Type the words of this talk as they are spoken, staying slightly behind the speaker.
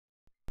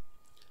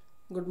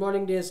Good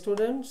morning, dear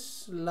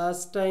students.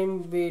 Last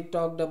time we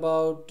talked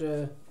about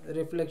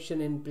reflection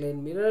in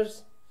plane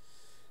mirrors.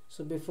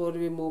 So before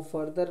we move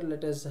further,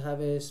 let us have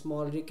a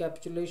small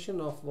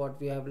recapitulation of what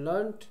we have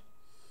learnt.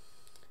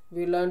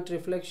 We learnt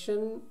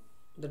reflection,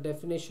 the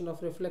definition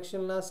of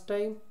reflection last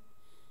time.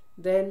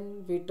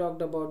 Then we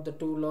talked about the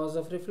two laws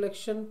of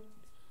reflection.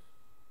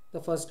 The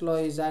first law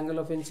is angle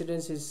of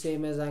incidence is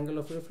same as angle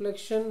of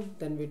reflection.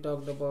 Then we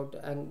talked about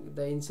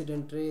the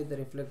incident ray, the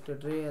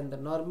reflected ray, and the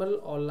normal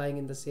all lying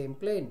in the same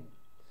plane.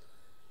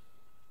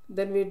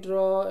 Then we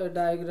draw a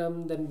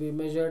diagram, then we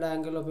measured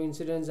angle of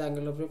incidence,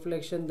 angle of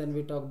reflection, then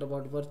we talked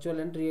about virtual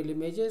and real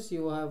images.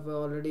 You are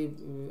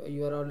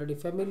already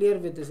familiar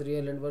with this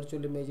real and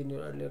virtual image in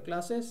your earlier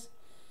classes.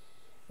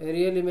 A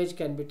real image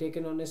can be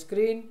taken on a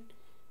screen.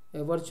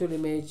 A virtual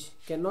image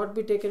cannot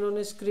be taken on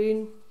a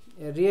screen.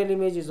 A real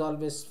image is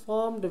always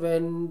formed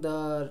when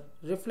the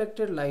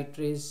reflected light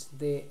rays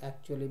they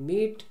actually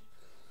meet.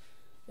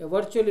 A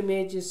virtual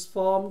image is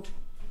formed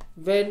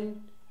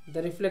when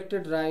the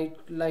reflected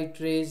light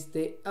rays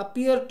they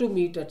appear to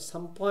meet at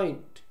some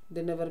point.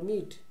 They never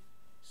meet.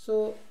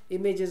 So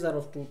images are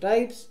of two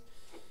types,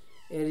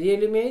 a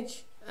real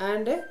image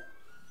and a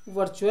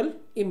virtual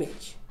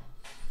image.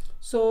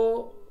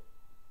 So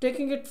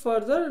taking it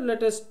further,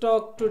 let us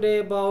talk today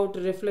about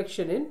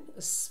reflection in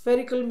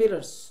spherical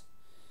mirrors.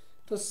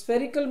 So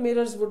spherical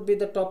mirrors would be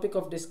the topic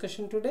of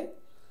discussion today.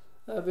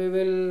 We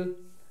will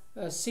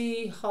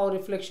see how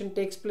reflection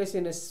takes place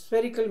in a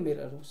spherical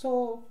mirror.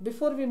 So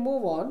before we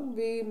move on,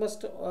 we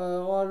must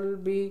all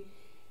be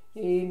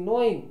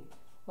knowing,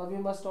 or we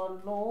must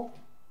all know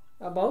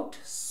about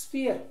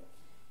sphere.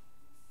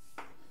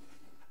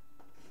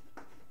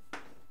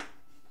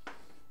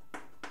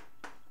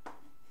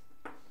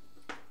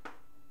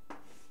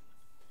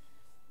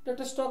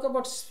 Let us talk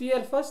about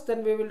sphere first,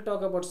 then we will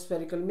talk about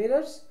spherical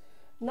mirrors.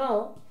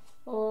 Now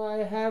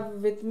I have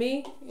with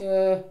me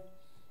a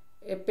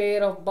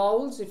pair of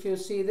bowls. If you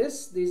see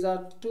this, these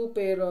are two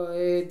pair.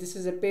 This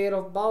is a pair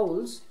of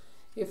bowls.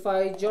 If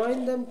I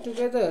join them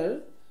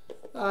together,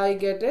 I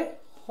get a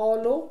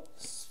hollow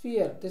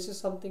sphere. This is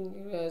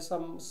something,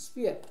 some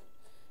sphere.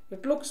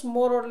 It looks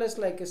more or less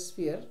like a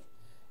sphere.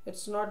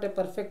 It's not a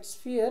perfect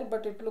sphere,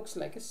 but it looks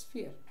like a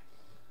sphere.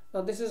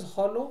 Now this is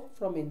hollow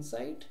from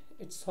inside.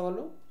 It's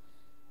hollow.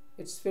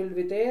 It's filled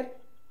with air.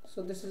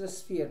 So this is a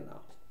sphere now.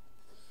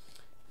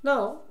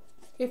 Now,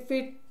 if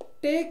we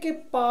take a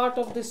part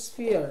of the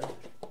sphere,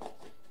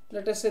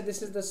 let us say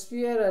this is the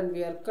sphere and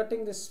we are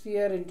cutting the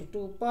sphere into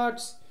two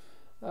parts.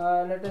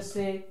 Let us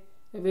say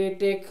we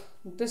take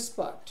this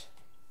part.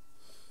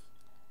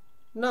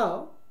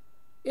 Now,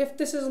 if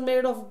this is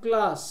made of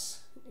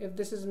glass,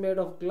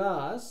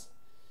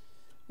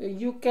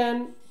 you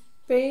can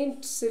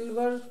paint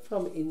silver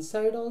from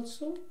inside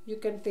also, you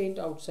can paint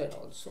outside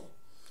also.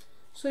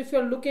 So if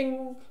you are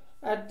looking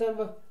at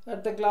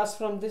the glass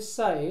from this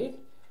side,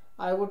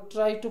 I would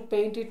try to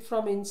paint it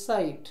from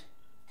inside.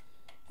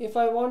 If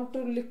I want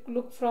to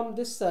look from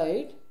this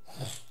side,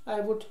 I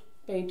would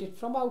paint it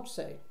from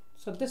outside.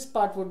 So this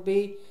part would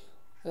be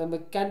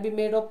can be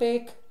made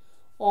opaque,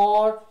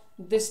 or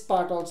this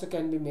part also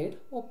can be made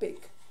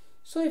opaque.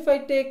 So if I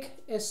take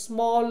a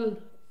small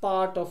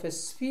part of a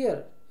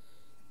sphere,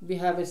 we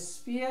have a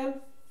sphere.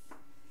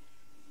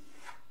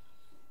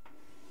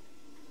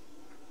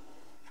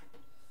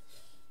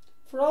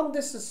 From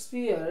this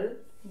sphere,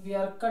 we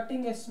are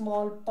cutting a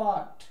small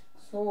part.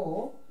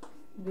 So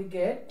we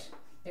get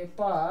a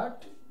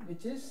part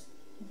which is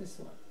this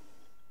one.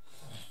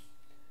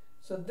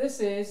 So this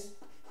is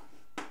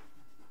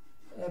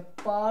a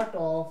part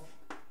of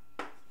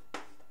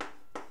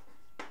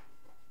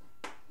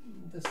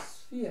the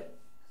sphere.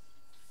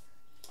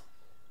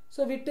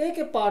 So we take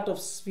a part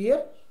of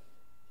sphere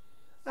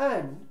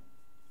and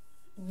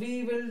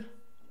we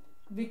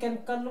can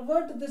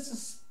convert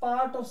this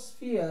part of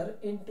sphere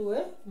into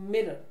a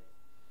mirror.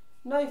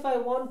 Now if I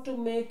want to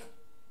make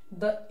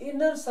the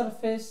inner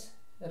surface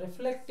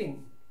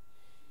reflecting,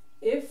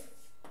 if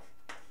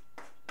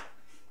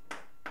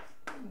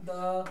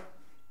the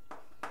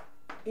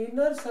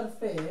inner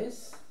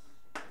surface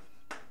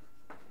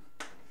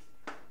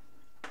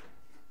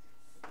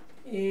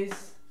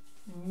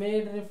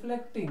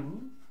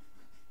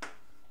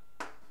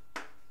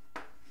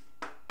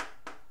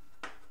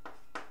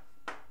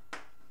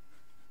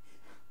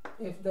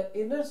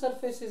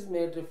is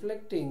made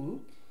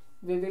reflecting,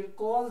 we will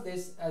call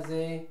this as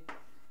a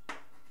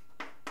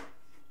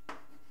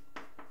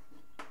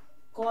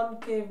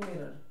concave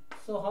mirror.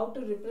 So how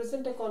to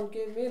represent a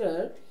concave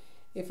mirror?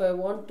 If I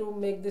want to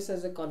make this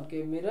as a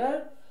concave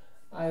mirror,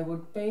 I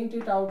would paint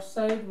it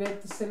outside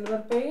with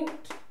silver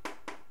paint.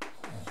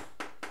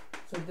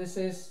 So this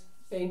is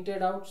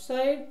painted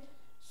outside.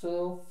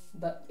 So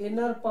the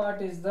inner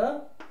part is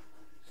the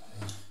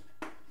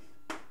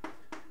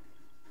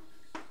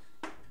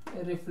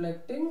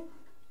reflecting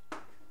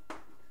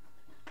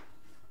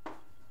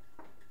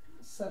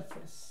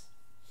surface.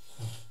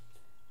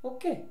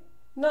 Okay.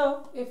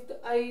 Now if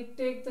I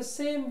take the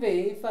same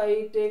way,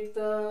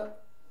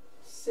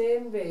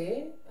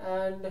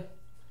 and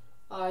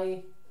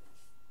I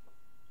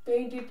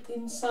it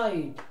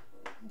inside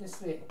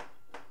this way.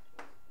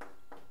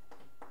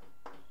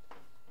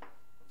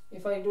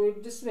 If I do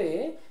it this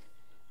way,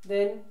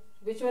 then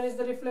which one is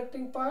the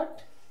reflecting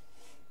part?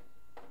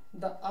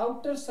 The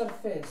outer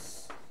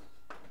surface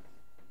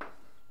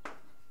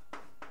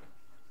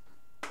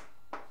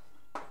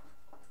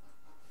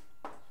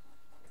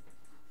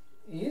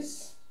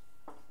is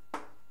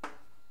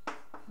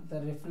the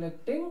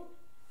reflecting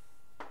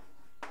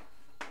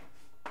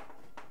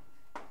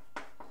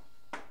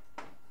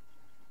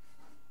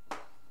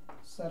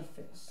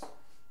surface,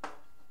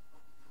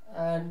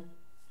 and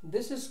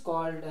this is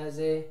called as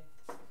a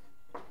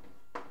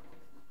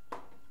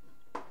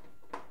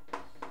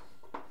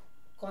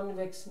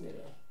convex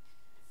mirror.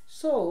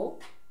 So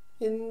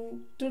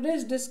in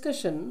today's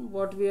discussion,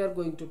 what we are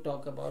going to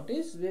talk about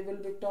is, we will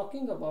be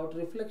talking about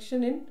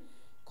reflection in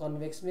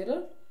convex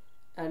mirror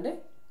and a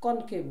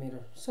concave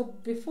mirror. So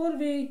before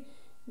we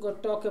go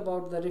talk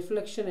about the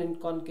reflection in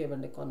concave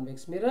and a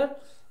convex mirror,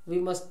 we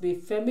must be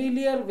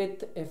familiar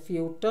with a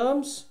few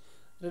terms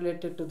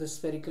related to the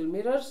spherical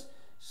mirrors.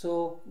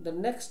 So the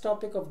next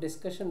topic of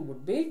discussion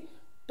would be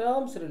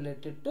terms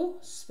related to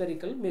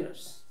spherical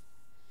mirrors.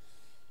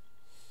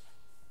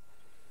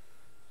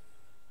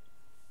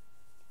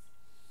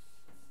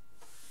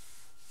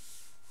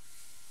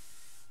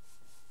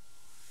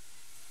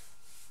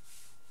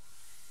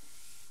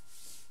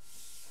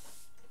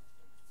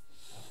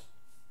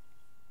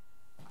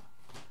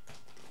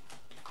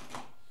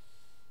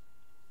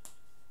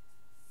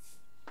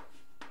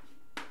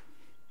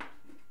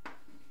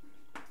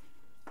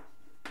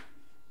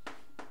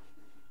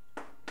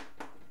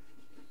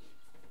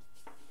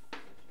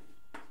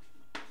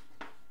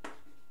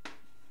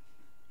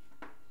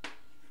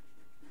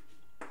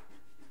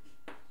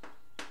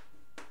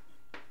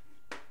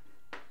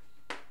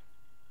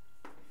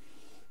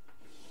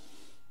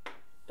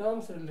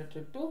 Terms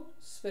related to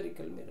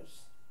spherical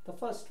mirrors. The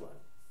first one,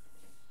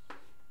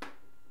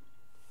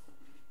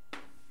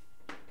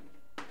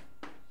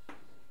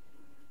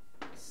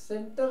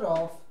 center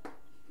of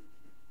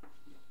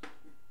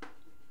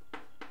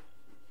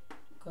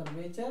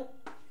curvature,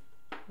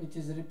 which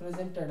is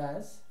represented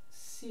as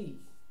C.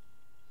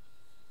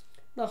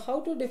 Now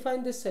how to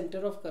define this center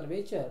of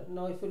curvature?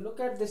 Now if you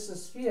look at this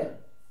sphere,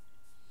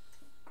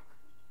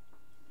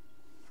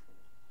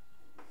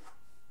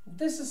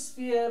 this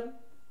sphere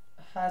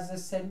has a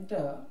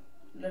center,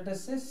 let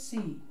us say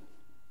C.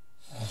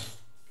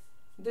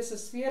 This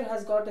sphere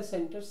has got a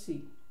center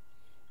C.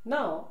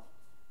 Now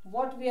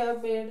what we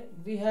have made?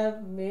 We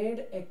have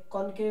made a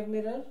concave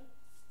mirror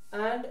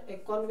and a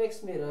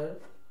convex mirror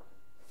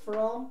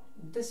from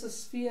this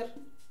sphere.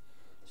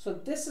 So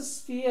this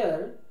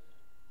sphere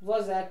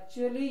was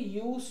actually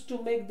used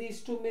to make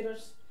these two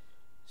mirrors.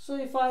 So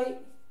if I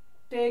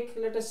take,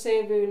 let us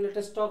say, let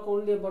us talk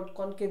only about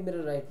concave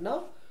mirror right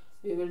now.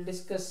 We will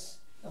discuss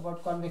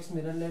about convex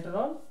mirror later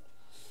on.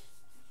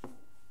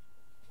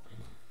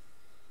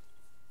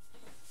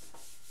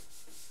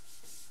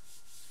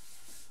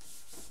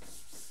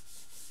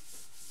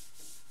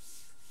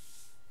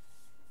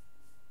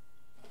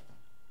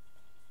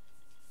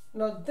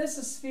 Now this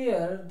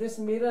sphere, this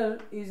mirror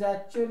is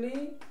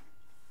actually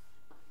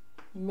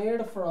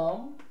made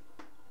from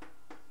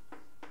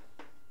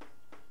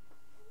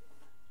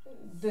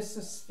this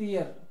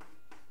sphere.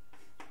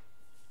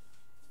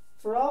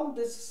 From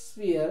this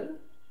sphere,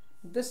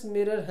 this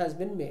mirror has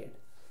been made.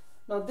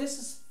 Now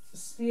this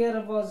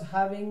sphere was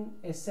having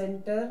a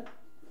center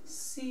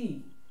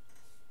C.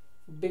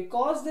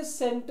 Because the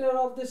center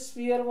of the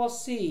sphere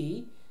was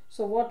C,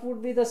 so what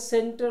would be the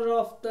center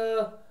of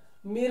the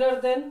mirror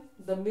then?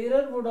 The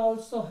mirror would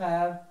also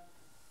have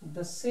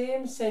the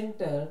same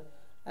center,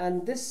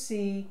 and this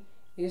C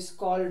is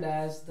called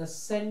as the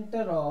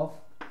center of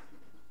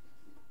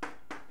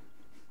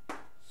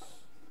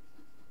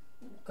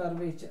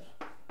curvature.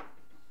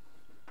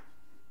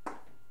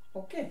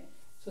 Okay,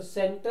 so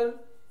centre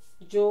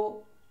जो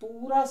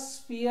पूरा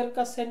sphere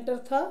का centre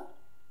था,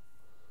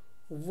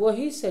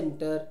 वही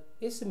centre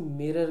इस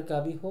mirror का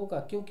भी होगा,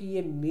 क्योंकि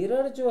ये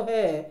मिरर जो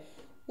है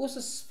उस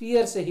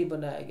स्फीयर से ही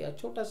बनाया गया।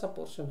 छोटा सा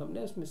पोर्शन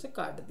हमने उसमें से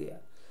काट दिया।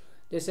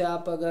 जैसे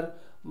आप अगर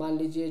मान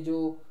लीजिए जो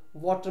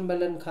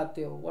वाटरमेलन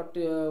खाते हो,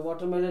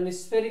 वाटरमेलन इज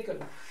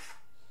स्फेरिकल,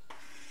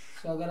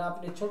 तो अगर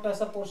आपने छोटा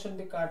सा पोर्शन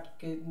भी काट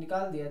के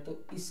निकाल दिया तो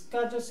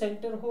इसका जो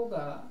सेंटर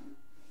होगा,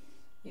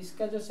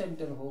 इसका जो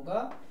सेंटर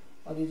होगा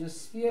और ये जो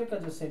स्फीयर का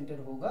जो सेंटर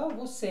होगा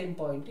वो सेम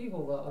पॉइंट ही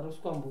होगा, और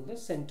उसको हम बोलते हैं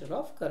centre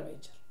of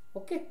curvature.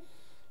 Okay,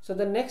 so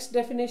the next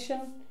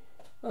definition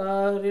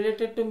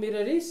related to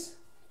mirror is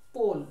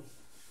pole.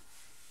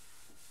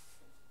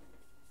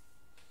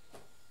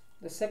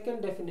 The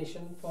second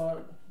definition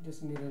for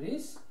this mirror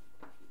is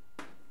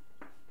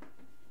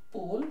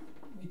pole,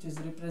 which is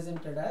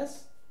represented as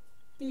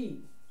P.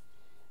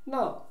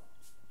 Now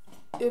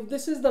if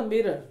this is the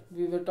mirror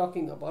we were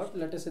talking about,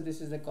 let us say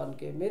this is the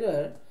concave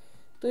mirror,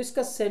 तो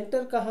इसका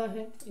centre कहाँ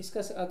है?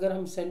 इसका अगर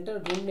हम centre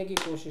ढूंढने की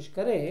कोशिश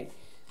करें,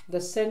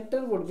 the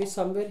center would be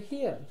somewhere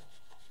here.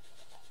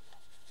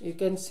 You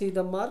can see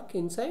the mark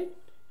inside.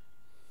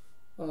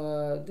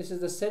 This is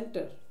the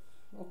center.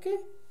 Okay,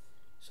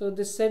 so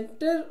the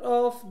center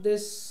of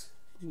this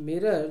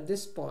mirror,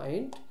 this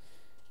point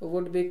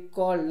would be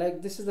called,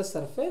 like this is the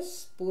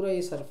surface, पूरा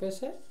ये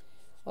surface है,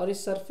 और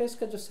इस surface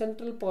का जो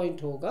central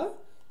point होगा,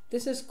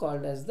 this is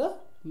called as the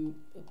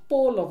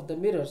pole of the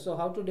mirror. So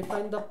how to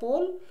define the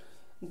pole?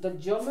 The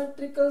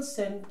geometrical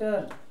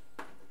center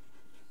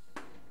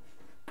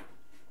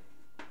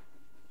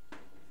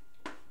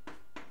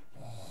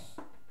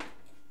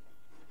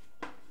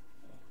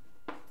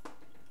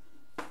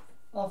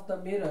of the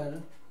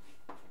mirror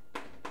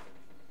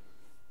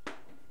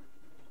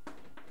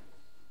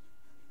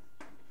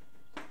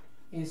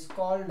is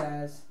called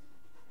as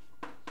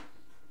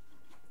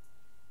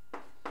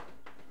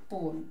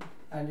pole,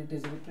 and it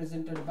is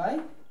represented by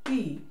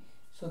P.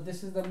 So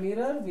this is the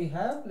mirror we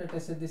have. Let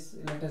us say this,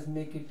 let us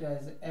make it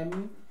as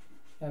m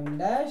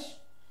dash.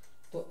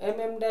 तो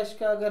m dash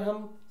का अगर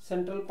हम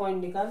central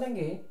point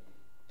निकालेंगे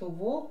तो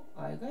वो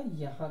आएगा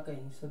यहाँ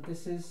कहीं. So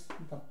this is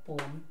the pole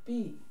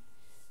P.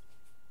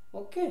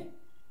 Okay.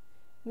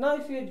 Now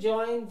if you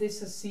join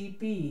this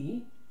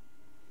CP,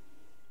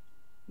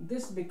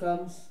 this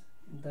becomes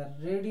the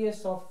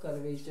radius of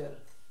curvature.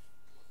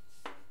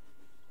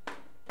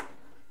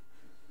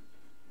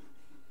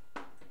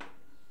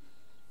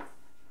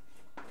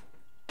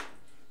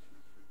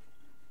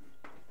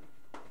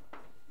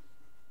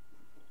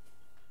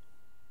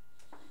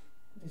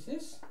 This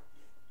is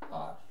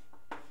R.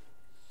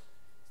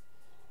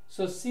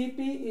 So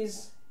CP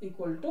is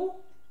equal to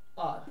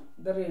R,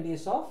 the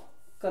radius of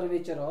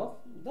curvature of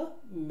the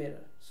mirror.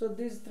 So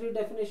these three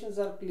definitions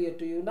are clear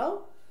to you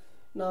now.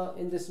 Now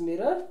in this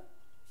mirror,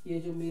 ये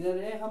जो mirror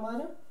है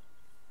हमारा,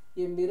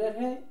 ये mirror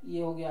है,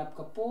 ये हो गया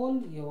आपका पोल,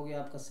 ये हो गया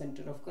आपका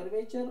सेंटर ऑफ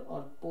कर्वेचर,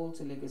 और पोल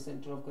से लेके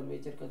सेंटर ऑफ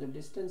कर्वेचर का जो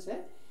डिस्टेंस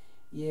है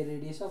ये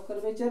रेडियस ऑफ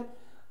कर्वेचर.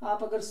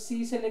 आप अगर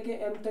C से लेके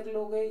M तक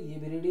लोगे ये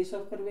भी रेडियस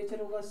ऑफ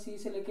कर्वेचर होगा, C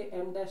से लेके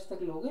M डैश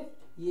तक लोगे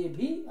ये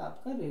भी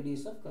आपका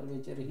रेडियस ऑफ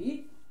कर्वेचर ही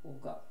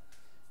होगा.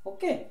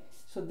 Okay,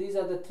 so these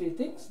are the three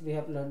things we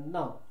have learn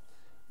now.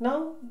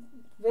 Now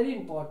very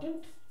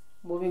important,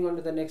 moving on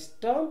to the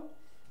next term.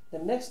 The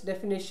next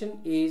definition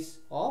is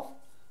of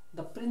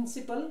the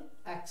principal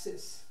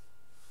axis.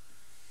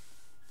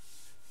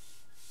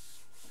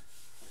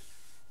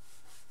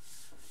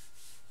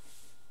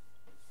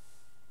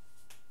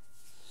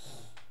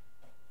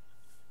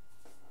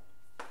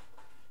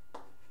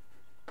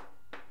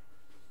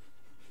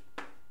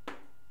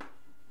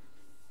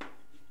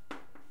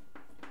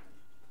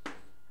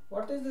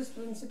 What is this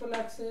principal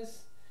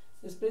axis?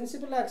 This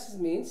principal axis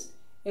means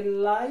a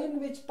line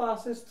which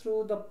passes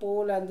through the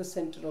pole and the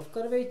center of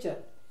curvature.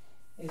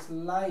 Is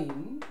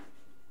line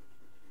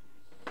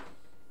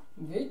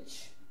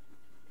which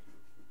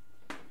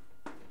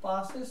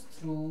passes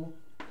through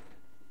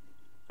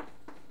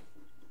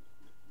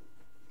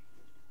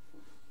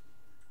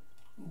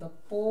the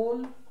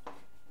pole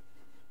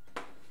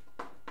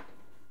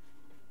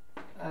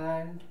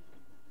and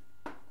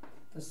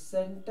the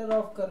center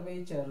of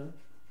curvature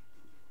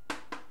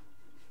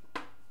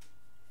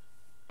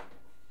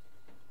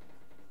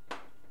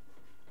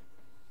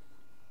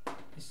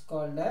is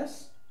called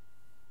as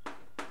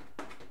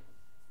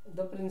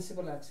the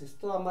principal axis.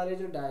 तो हमारे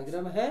जो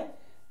diagram है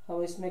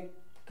हम इसमें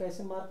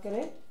कैसे mark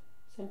करें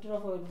centre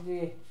of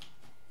ये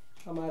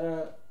हमारा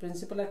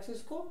प्रिंसिपल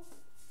एक्सिस को?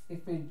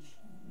 If we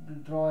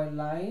draw a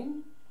line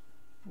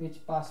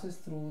which passes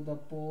through the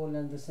pole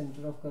and the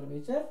center of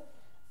curvature,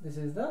 this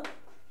is the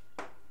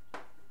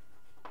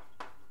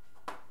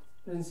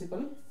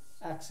principal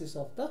axis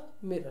of the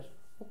mirror.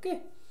 Okay.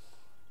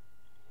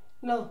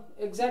 Now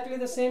exactly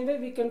the same way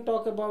we can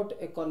talk about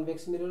a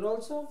convex mirror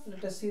also.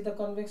 Let us see the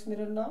convex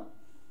mirror now.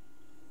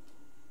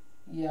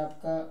 ये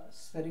आपका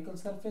spherical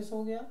surface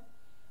हो गया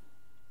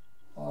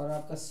और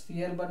आपका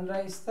sphere बन रहा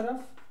है इस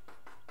तरफ,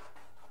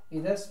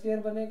 इधर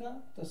sphere बनेगा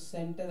तो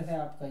center है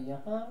आपका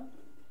यहाँ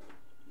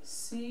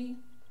C,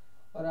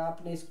 और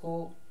आपने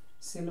इसको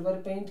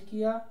सिल्वर पेंट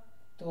किया.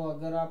 तो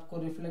अगर आपको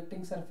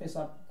रिफ्लेक्टिंग सरफेस,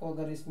 आपको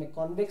अगर इसमें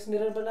कॉन्वेक्स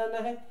मिरर बनाना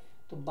है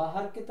तो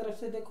बाहर की तरफ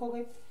से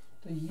देखोगे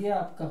तो ये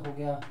आपका हो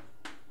गया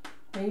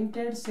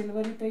पेंटेड,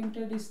 सिल्वरी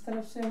पेंटेड इस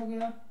तरफ से हो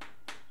गया,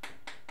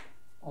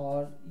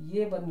 और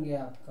ये बन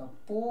गया आपका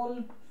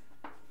पोल.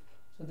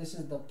 So this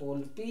is the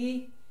pole P,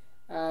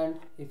 and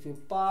if you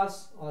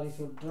pass और if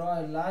you draw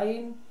a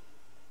line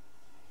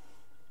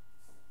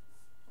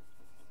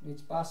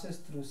which passes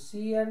through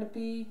C and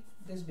P,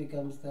 this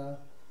becomes the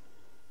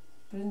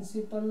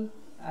principal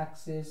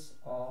axis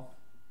of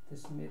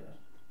this mirror.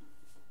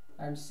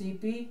 And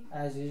CP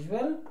as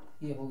usual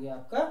ये हो गया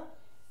आपका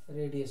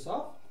radius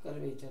of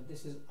curvature.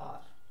 This is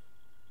R.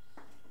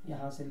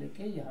 यहाँ से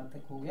लेके यहाँ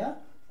तक हो गया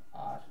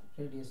R,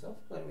 radius of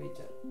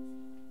curvature.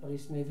 और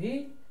इसमें भी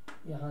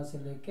यहाँ से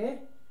लेके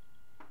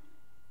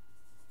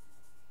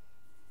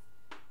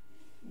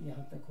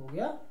यहाँ तक हो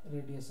गया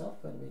radius of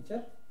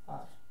curvature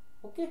R.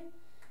 Okay.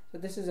 So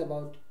this is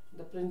about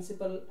the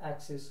principal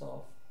axis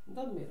of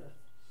the mirror.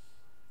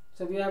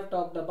 So we have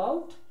talked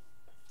about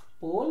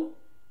pole,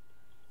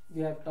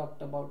 we have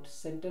talked about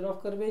center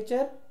of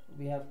curvature,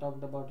 we have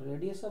talked about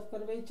radius of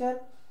curvature,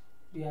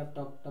 we have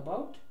talked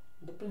about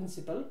the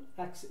principal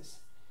axis.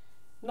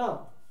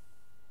 Now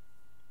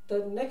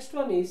the next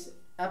one is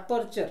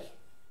aperture.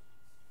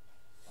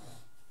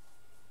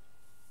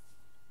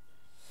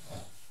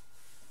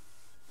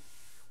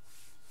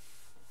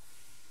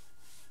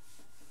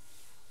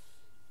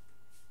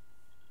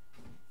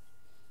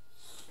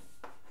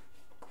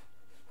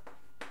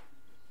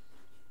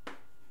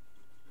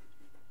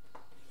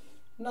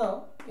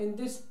 Now in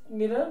this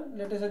mirror,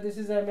 let us say this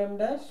is mm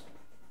dash,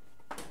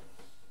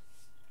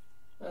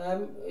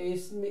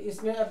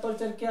 इसमें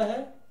aperture क्या है,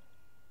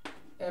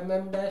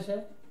 mm dash है,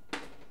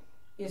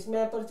 इसमें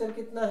aperture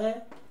कितना है,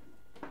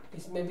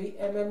 इसमें भी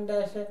mm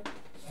dash है।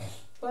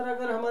 पर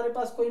अगर हमारे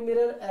पास कोई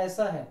मिरर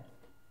ऐसा है,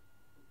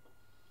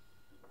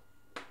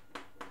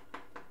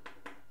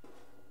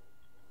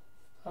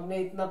 हमने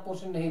इतना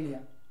पोर्शन नहीं लिया,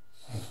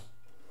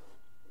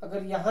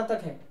 अगर यहां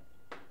तक है,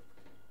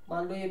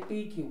 मान लो ये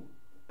पी क्यू,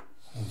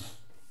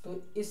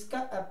 तो इसका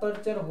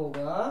अपर्चर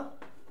होगा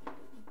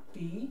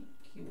P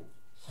Q.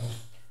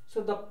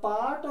 So the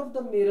part of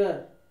the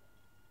mirror,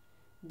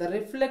 the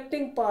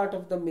reflecting part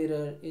of the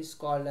mirror is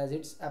called as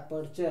its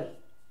aperture.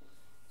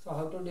 So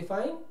how to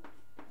define?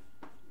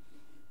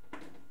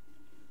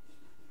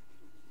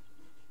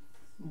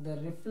 The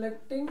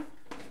reflecting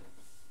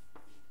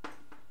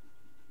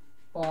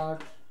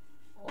part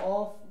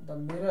of the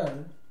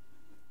mirror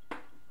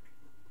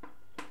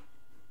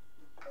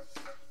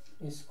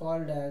is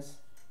called as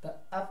the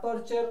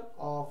aperture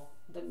of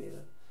the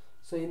mirror.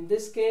 So in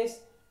this case,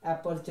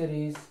 aperture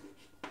is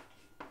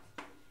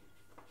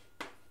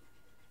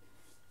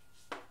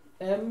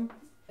m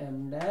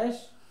dash.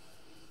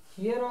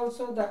 Here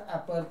also the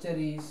aperture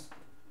is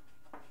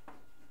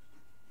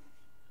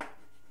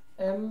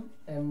m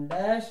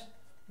dash,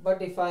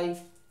 but if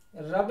I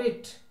rub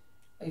it,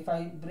 if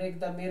I break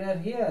the mirror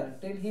here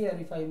till here,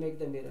 if I make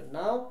the mirror,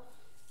 now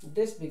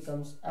this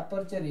becomes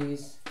aperture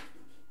is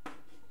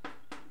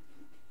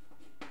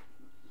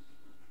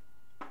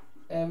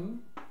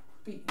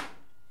mp.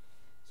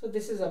 So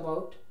this is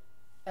about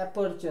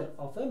aperture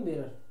of a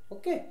mirror.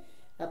 Okay,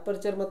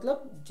 aperture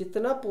मतलब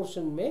जितना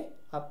portion में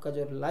आपका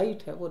जो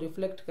light है वो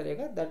reflect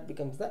करेगा, that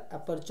becomes the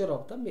aperture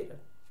of the mirror.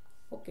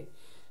 Okay,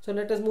 so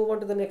let us move on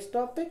to the next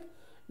topic.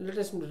 Let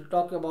us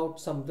talk about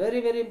some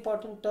very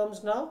important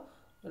terms now.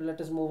 Let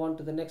us move on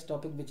to the next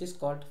topic, which is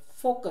called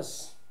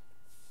focus.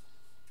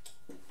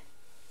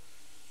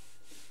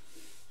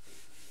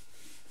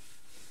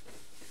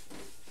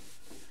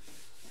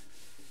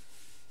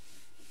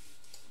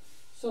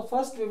 So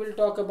first we will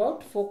talk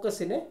about focus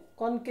in a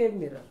concave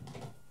mirror.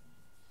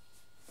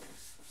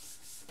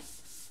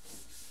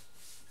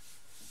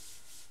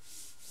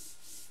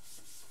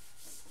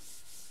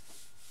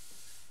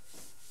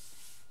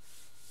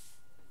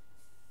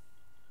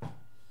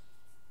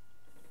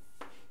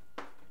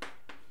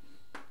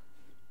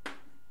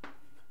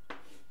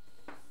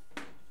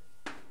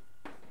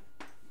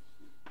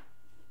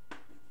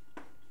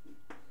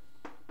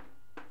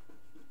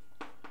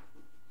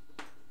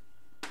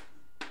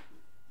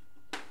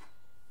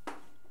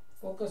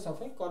 Focus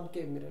of a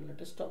concave mirror,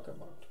 let us talk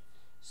about.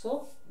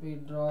 So we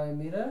draw a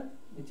mirror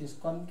which is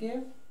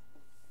concave.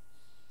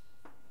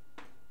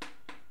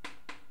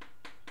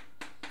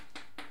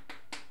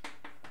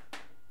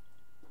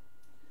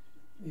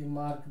 We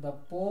mark the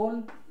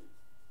pole,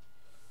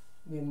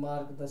 we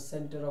mark the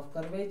center of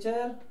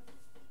curvature,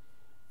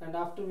 and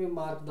after we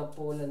mark the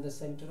pole and the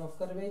center of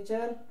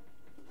curvature,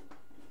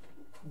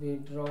 we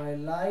draw a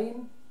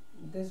line.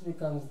 This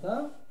becomes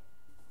the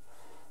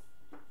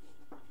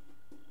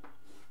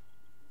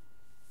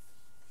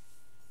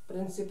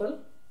principal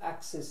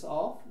axis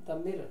of the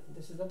mirror.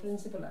 This is the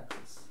principal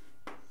axis.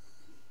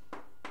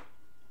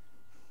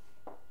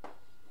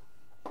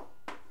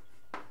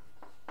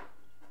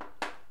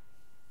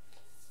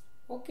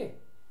 Okay,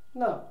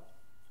 now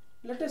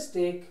let us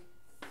take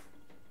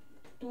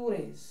two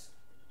rays.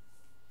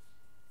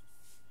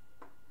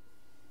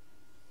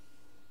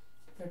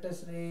 Let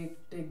us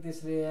take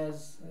this ray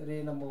as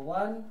ray number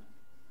 1.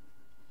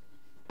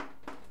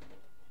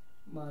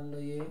 मान लो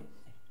ये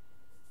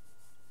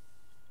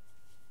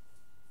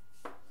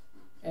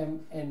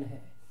mn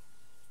है.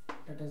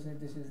 Let us say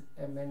this is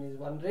mn is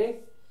one ray,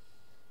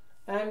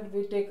 and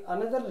we take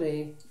another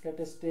ray. Let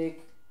us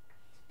take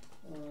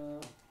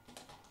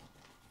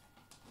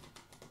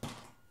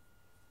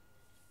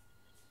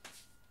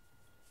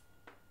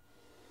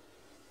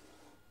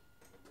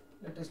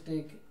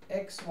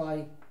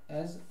xy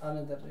as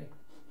another ray.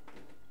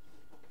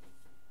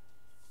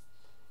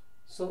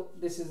 So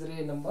this is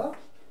ray number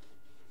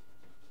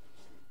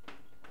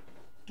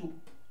 2.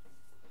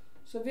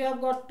 So we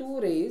have got two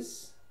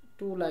rays,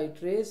 two light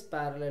rays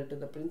parallel to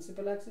the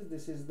principal axis.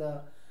 This is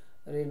the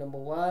ray number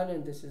 1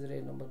 and this is ray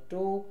number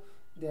 2.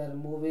 They are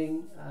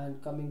moving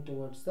and coming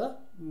towards the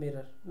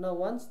mirror. Now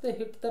once they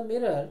hit the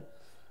mirror,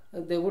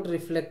 they would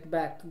reflect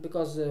back,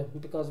 because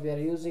we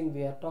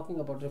are talking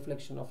about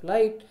reflection of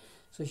light.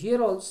 So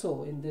here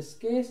also in this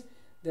case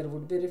there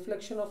would be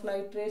reflection of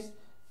light rays.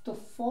 So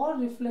for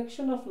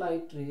reflection of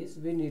light rays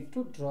we need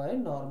to draw a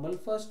normal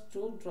first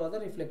to draw the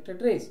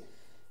reflected rays.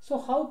 So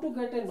how to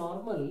get a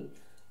normal?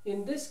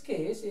 In this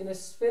case, in a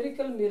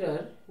spherical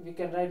mirror, we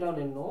can write down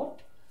a note.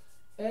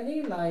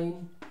 Any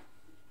line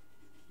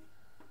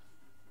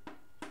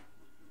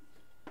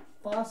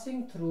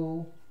passing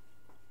through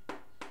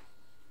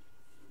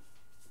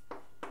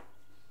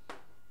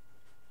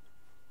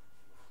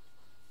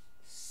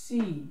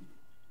C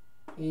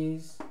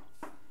is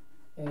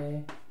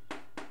a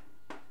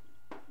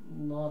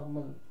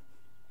normal.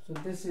 So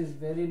this is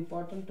very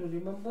important to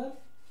remember.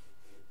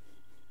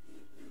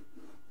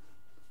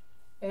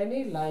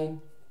 Any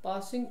line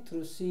passing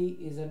through C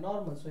is a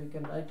normal, so you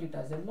can write it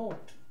as a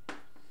note.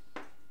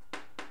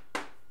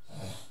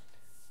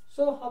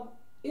 So अब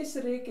इस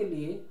रे के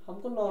लिए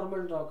हमको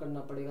normal draw करना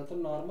पड़ेगा. तो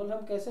normal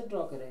हम कैसे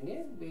ड्रॉ करेंगे?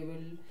 We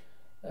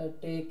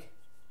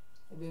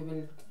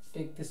will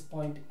take this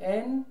point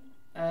N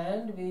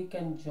and we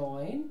can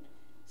join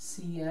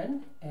C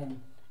and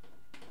N.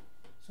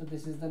 So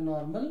this is the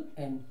normal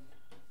N.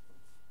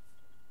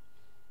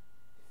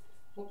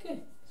 Okay,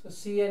 so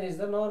Cn is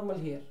the normal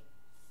here.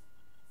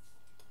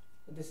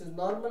 This is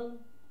normal.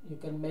 You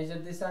can measure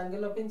this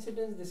angle of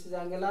incidence. This is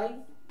angle I.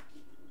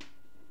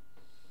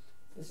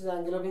 This is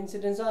angle of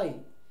incidence I.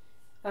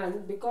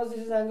 And because this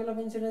is angle of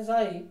incidence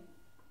I,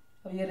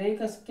 अब ये ray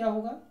का क्या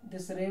होगा?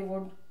 This ray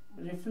would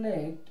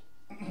reflect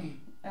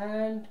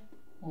and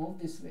move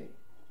this way.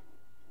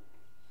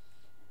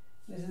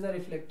 This is the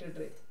reflected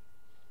ray.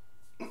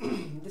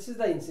 This is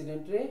the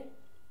incident ray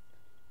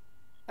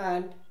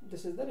and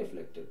this is the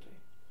reflected ray.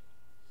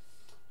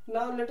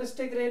 Now let us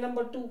take ray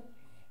number 2.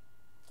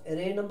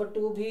 Ray number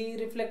 2 भी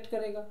reflect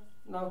करेगा.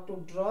 Now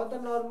to draw the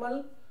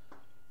normal,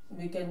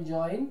 we can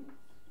join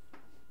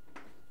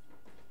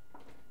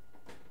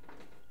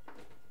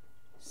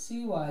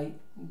CY.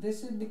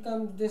 This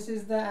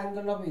is the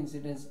angle of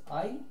incidence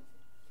I.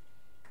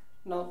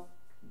 Now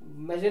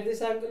measure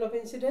this angle of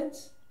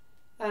incidence,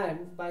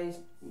 and by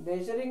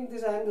measuring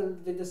this angle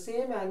with the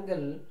same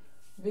angle,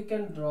 we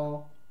can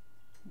draw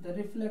the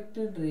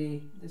reflected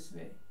ray this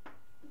way.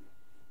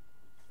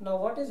 Now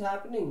what is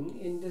happening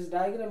in this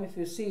diagram? If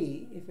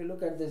you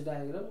look at this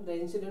diagram, the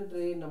incident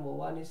ray number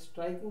 1 is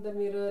striking the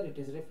mirror, it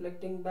is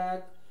reflecting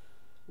back.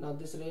 Now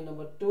this ray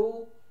number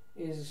 2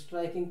 is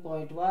striking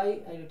point Y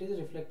and it is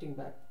reflecting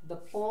back. The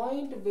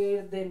point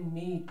where they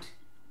meet,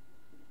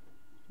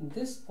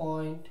 this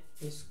point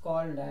is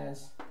called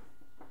as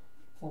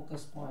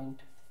focus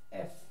point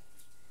F.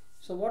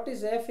 So what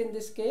is F in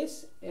this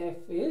case? F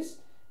is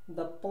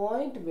the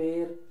point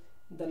where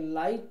the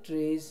light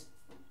rays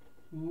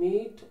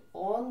meet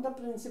on the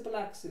principal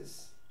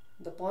axis.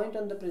 The point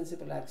on the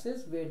principal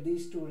axis where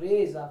these two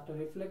rays after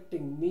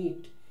reflecting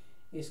meet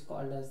is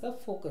called as the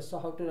focus. So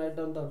how to write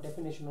down the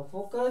definition of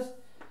focus?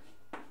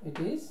 It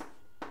is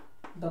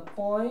the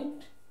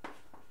point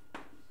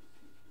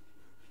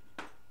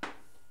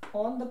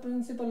on the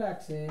principal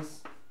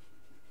axis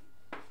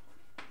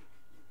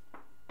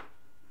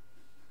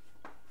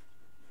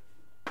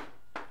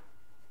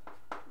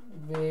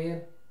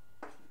where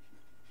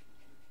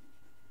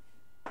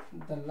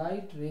the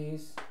light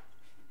rays,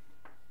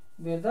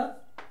 where the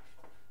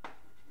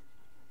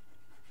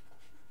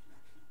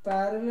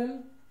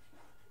parallel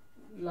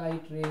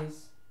light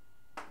rays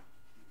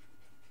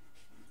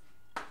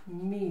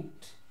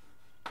meet.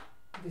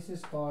 This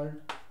is called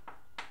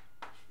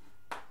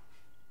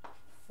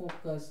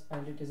focus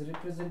and it is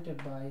represented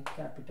by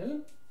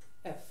capital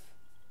F.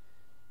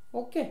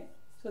 Okay,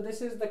 so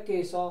this is the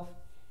case of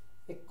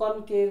a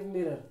concave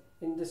mirror.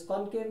 In this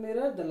concave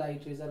mirror, the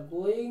light rays are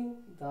going,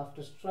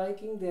 after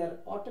striking they are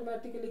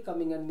automatically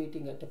coming and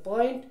meeting at a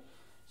point.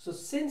 So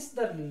since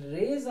the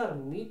rays are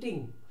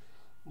meeting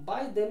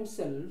by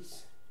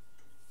themselves,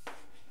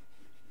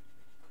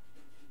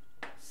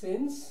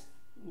 since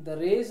the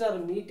rays are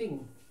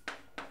meeting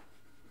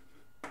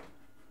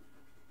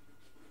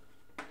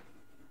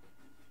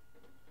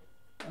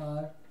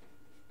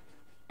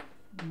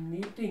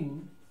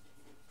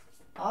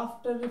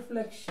after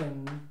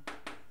reflection,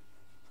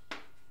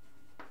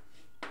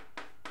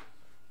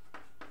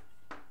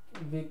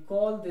 we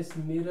call this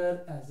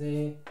mirror as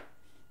a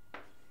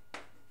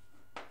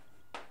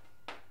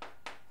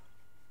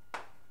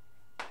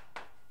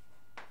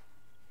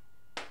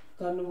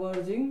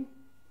converging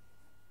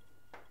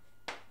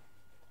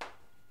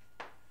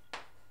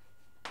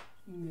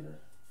mirror.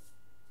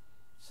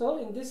 So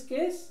in this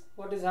case,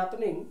 what is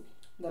happening?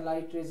 The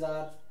light rays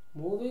are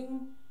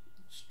moving,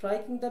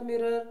 striking the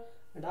mirror,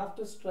 and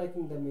after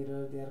striking the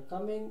mirror they are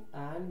coming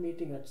and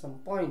meeting at some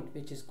point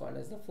which is called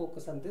as the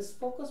focus, and this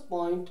focus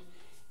point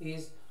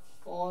is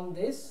on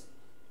this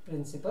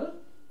principal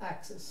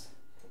axis,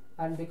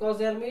 and because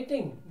they are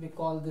meeting we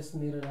call this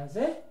mirror as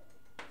a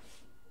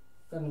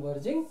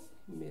converging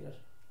mirror.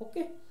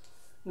 Okay,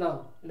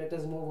 now let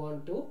us move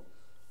on to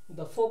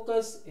the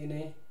focus in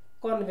a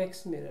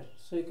convex mirror.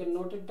 So you can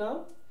note it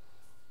down.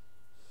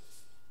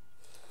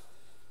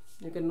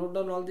 You can note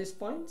down all these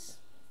points.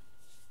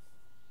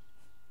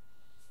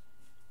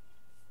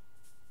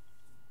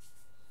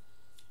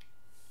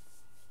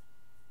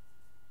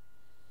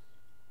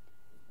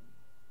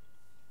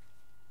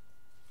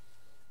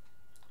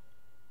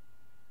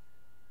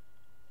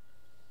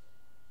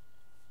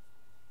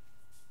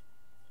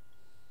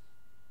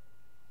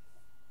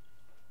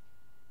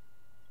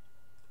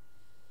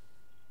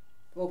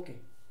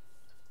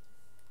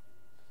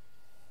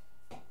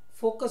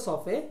 focus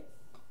of a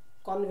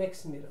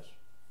convex mirror.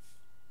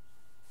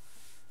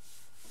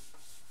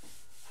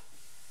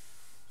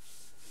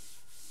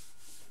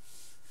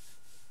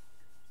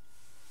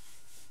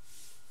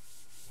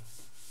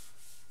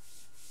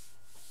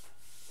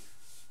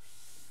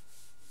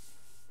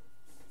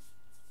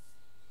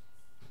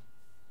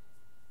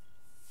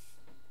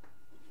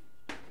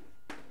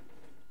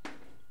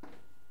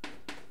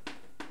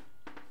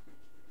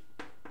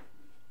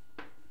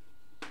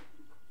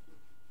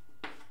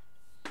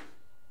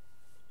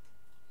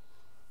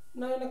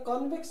 Now in a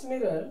convex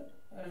mirror,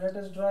 let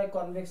us draw a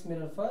convex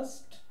mirror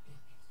first.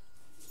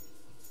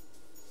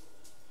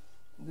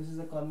 This is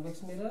a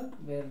convex mirror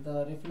where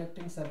the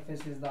reflecting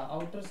surface is the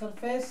outer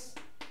surface.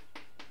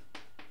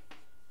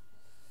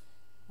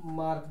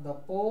 Mark the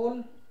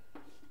pole.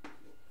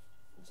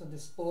 So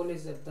this pole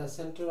is at the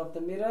center of the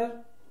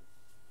mirror.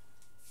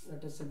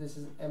 Let us say this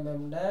is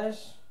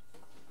dash.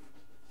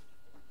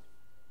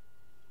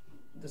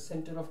 The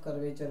center of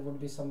curvature would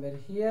be somewhere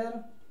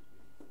here.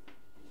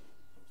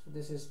 So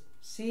this is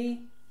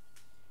C.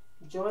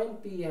 Join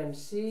P and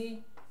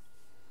C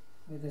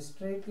with a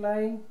straight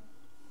line.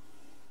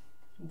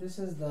 This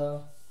is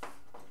the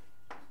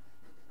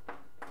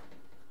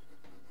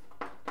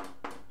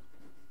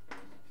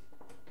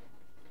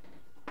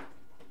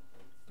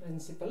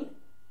principal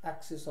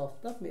axis of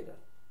the mirror.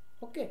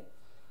 Okay.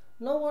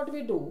 Now what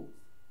we do,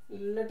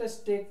 let us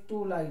take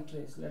two light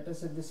rays. Let us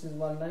say this is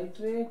one light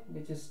ray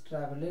which is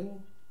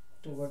traveling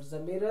towards the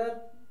mirror.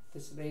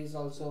 This ray is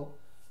also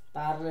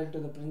parallel to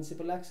the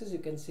principal axis. You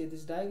can see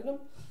this diagram.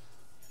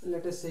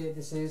 Let us say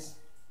this is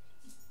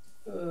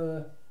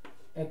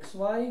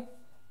XY,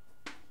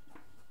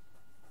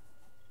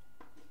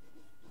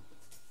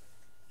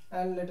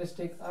 and let us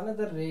take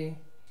another ray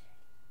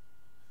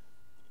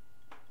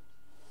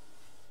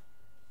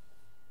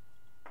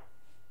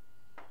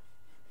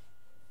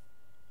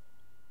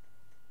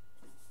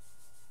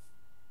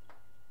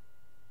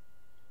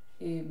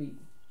AB.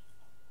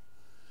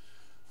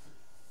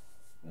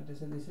 Let us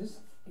say this is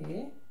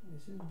A,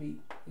 this is B,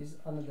 is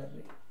another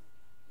ray.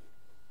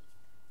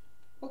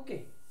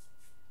 Okay.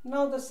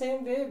 Now the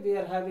same way we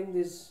are having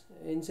these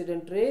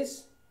incident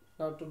rays.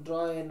 Now to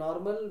draw a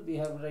normal, we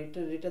have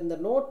written the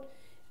note.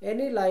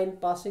 Any line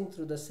passing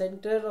through the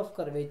center of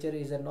curvature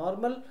is a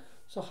normal.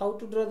 So how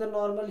to draw the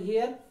normal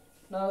here?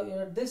 Now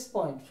at this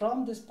point,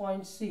 from this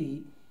point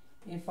C,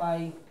 if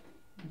I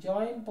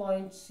join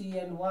point C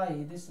and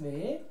Y this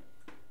way,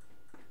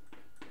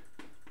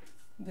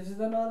 this is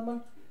the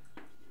normal.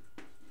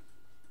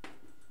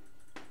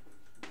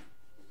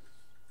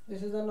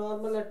 This is the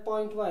normal at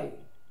point Y.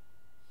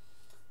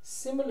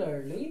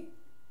 Similarly,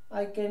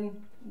 I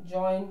can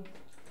join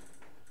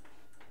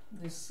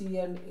this C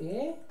and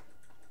A.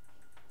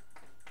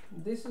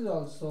 This is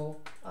also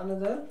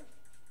another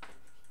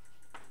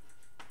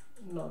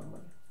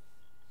normal.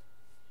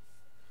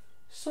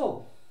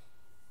 So,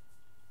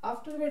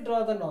 after we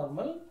draw the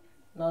normal,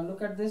 now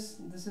look at this.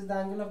 This is the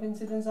angle of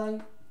incidence I.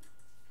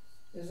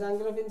 This is the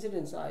angle of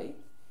incidence I.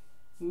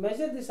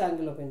 Measure this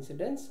angle of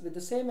incidence. With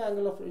the same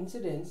angle of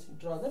incidence,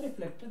 draw the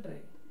reflected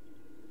ray.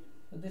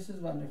 So this is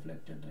one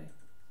reflected ray.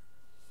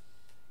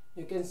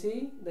 You can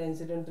see the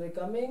incident ray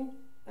coming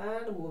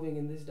and moving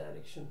in this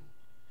direction.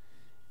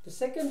 The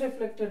second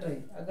reflected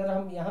ray, अगर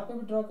हम यहाँ पे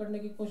भी draw करने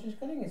की कोशिश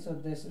करेंगे, so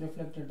this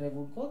reflected ray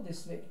would go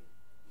this way.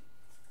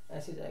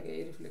 ऐसे जाएगा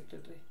ये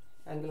reflected ray.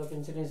 Angle of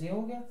incidence ये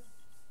हो गया.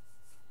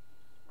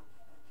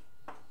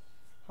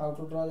 How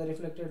to draw the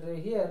reflected ray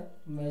here?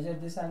 Measure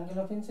this angle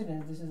of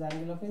incidence. This is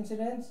angle of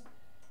incidence,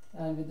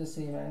 and with the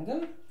same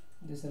angle,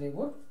 this ray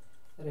would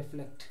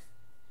reflect.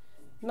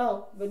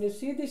 Now, when you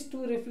see these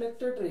two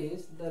reflected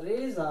rays, the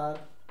rays are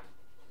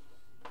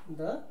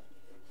the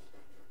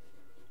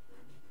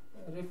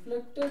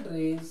reflected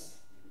rays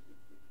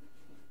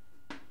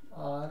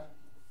are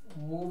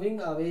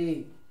moving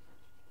away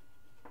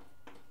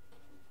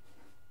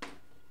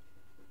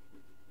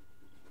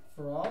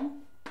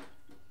from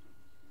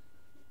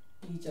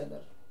each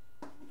other.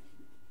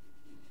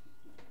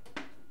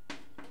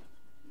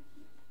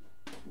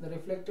 The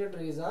reflected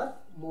rays are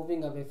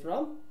moving away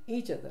from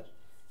each other.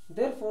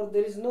 Therefore,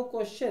 there is no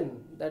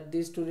question that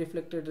these two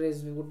reflected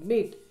rays would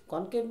meet.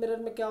 Concave mirror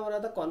में क्या हो रहा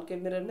था?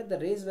 Concave mirror में the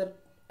rays were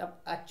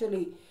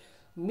actually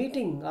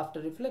meeting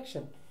after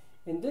reflection.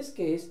 In this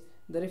case,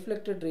 the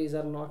reflected rays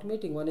are not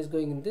meeting. One is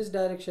going in this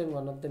direction,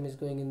 one of them is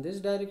going in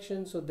this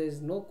direction. So there is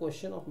no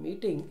question of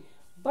meeting,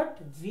 but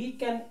we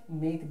can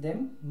make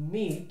them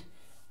meet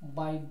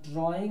by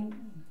drawing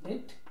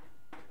it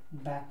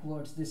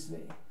backwards this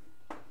way.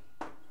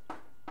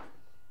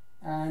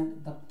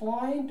 And the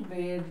point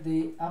where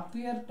they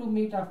appear to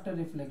meet after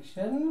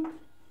reflection,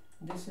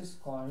 this is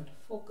called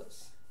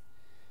focus.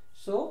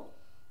 So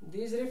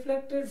these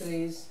reflected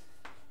rays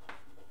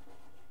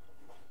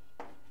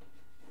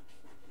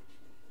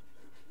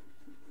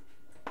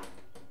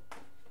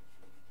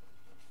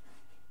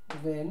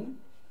when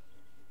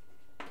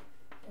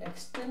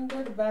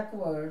extended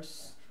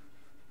backwards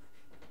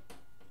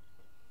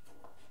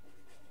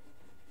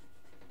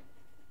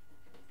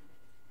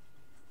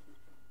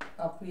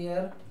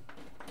appear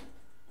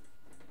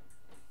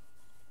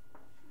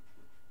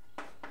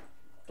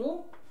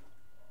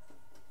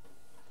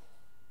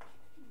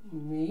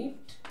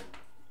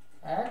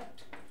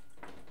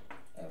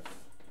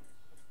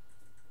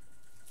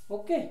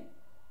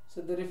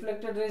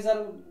reflected rays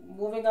are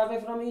moving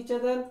away from each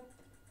other,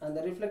 and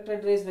the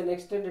reflected rays when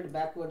extended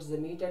backwards they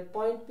meet at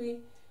point P.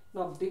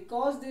 Now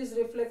because these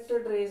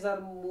reflected rays are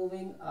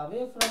moving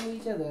away from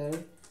each other,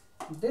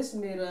 this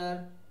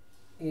mirror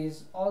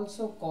is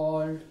also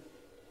called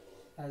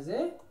as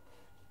a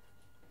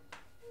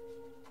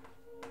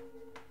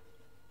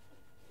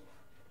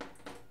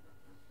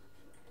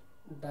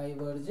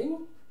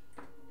diverging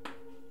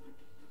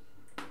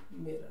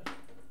mirror.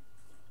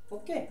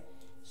 Okay,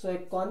 so a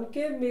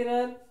concave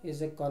mirror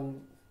is a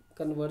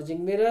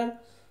converging mirror,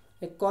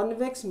 a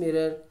convex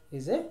mirror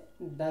is a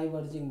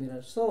diverging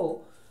mirror.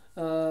 So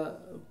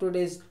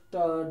today's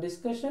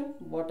discussion,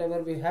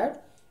 whatever we had,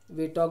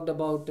 we talked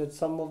about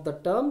some of the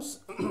terms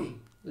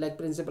like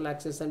principal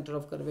axis, center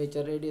of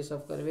curvature, radius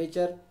of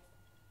curvature,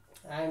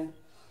 and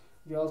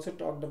we also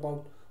talked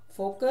about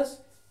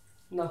focus.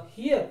 Now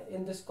here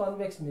in this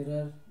convex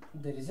mirror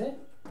there is a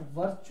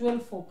virtual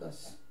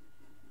focus.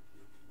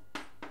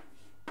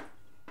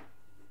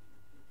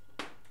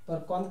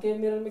 पर concave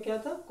mirror में क्या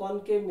था?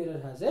 Concave mirror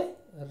has a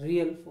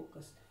real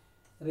focus.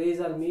 Rays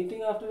are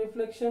meeting after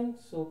reflection,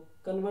 so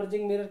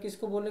converging mirror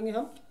किसको बोलेंगे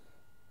हम?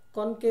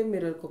 Concave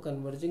mirror को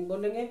converging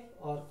बोलेंगे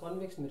और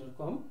convex mirror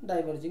को हम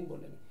diverging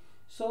बोलेंगे.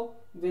 So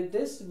with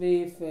this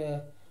we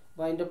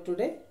wind up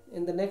today.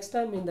 In the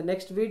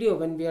next video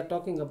when we are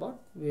talking about,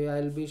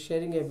 I'll be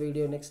sharing a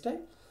video next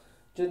time.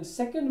 जो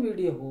second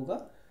video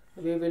होगा,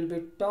 we will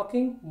be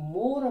talking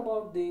more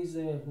about these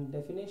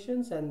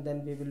definitions, and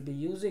then we will be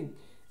using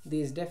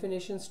these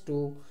definitions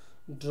to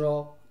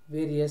draw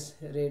various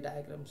ray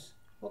diagrams.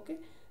 Okay,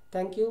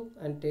 thank you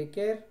and take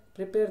care.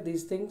 Prepare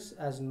these things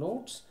as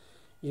notes.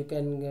 You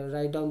can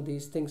write down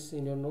these things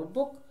in your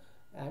notebook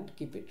and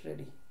keep it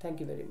ready. Thank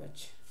you very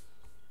much.